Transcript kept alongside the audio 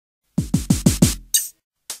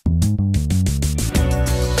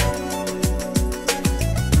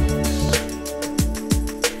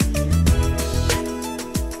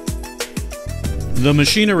The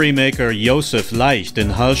machinery maker Josef Leicht in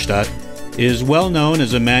Hallstatt is well known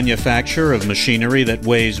as a manufacturer of machinery that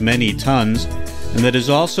weighs many tons and that is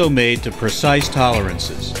also made to precise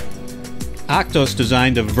tolerances. AGTOS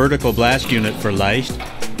designed a vertical blast unit for Leicht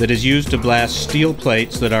that is used to blast steel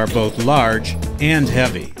plates that are both large and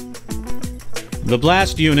heavy. The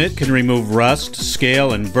blast unit can remove rust,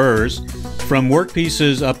 scale, and burrs from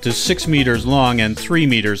workpieces up to 6 meters long and 3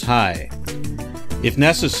 meters high. If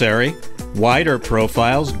necessary, wider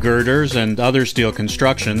profiles, girders, and other steel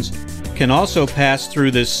constructions can also pass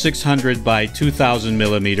through this 600 by 2000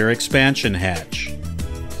 millimeter expansion hatch.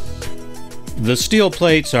 The steel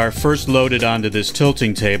plates are first loaded onto this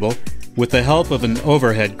tilting table with the help of an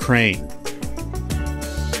overhead crane.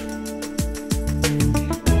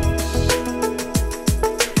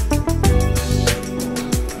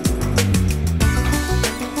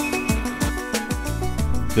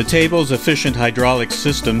 The table's efficient hydraulic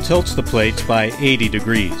system tilts the plates by 80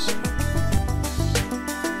 degrees.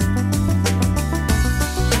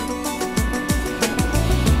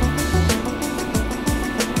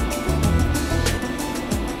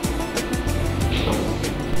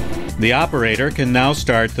 The operator can now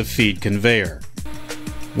start the feed conveyor.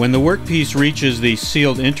 When the workpiece reaches the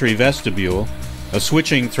sealed entry vestibule, a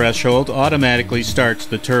switching threshold automatically starts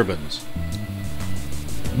the turbines.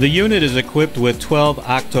 The unit is equipped with 12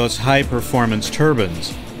 AGTOS high-performance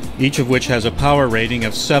turbines, each of which has a power rating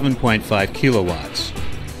of 7.5 kilowatts.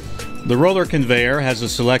 The roller conveyor has a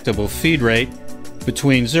selectable feed rate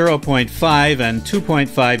between 0.5 and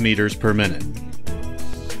 2.5 meters per minute.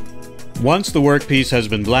 Once the workpiece has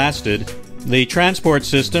been blasted, the transport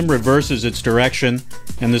system reverses its direction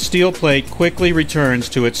and the steel plate quickly returns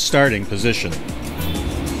to its starting position.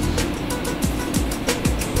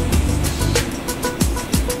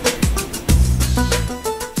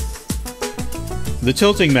 The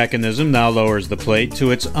tilting mechanism now lowers the plate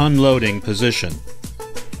to its unloading position.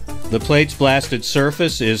 The plate's blasted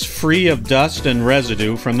surface is free of dust and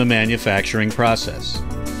residue from the manufacturing process.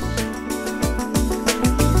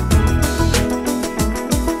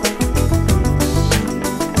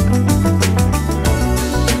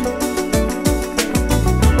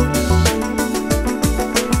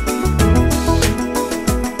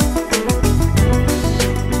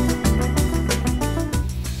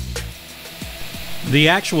 The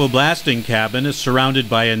actual blasting cabin is surrounded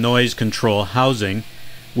by a noise control housing,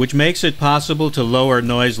 which makes it possible to lower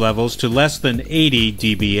noise levels to less than 80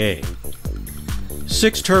 dBA.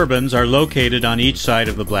 6 turbines are located on each side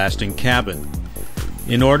of the blasting cabin.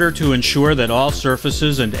 In order to ensure that all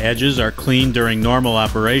surfaces and edges are clean during normal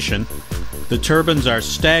operation, the turbines are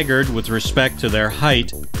staggered with respect to their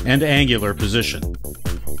height and angular position.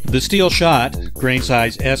 The steel shot, grain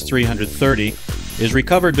size S330, is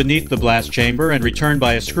recovered beneath the blast chamber and returned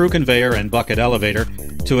by a screw conveyor and bucket elevator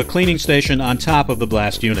to a cleaning station on top of the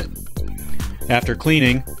blast unit. After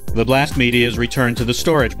cleaning, the blast media is returned to the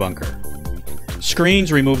storage bunker.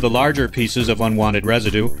 Screens remove the larger pieces of unwanted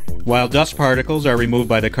residue, while dust particles are removed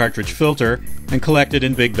by the cartridge filter and collected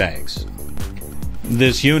in big bags.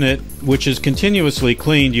 This unit, which is continuously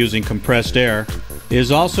cleaned using compressed air,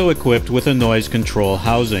 is also equipped with a noise control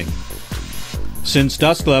housing. Since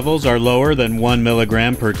dust levels are lower than 1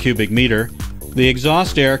 milligram per cubic meter, the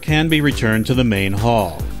exhaust air can be returned to the main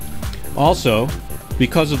hall. Also,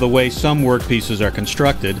 because of the way some workpieces are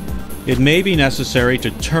constructed, it may be necessary to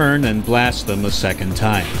turn and blast them a second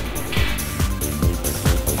time.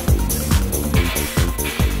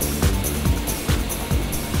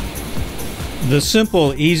 The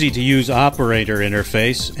simple, easy-to-use operator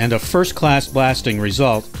interface and a first-class blasting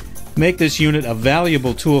result make this unit a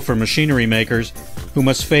valuable tool for machinery makers who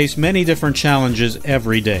must face many different challenges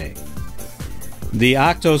every day. The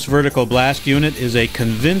AGTOS vertical blast unit is a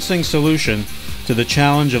convincing solution to the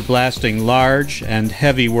challenge of blasting large and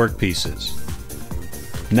heavy workpieces.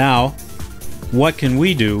 Now, what can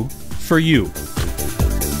we do for you?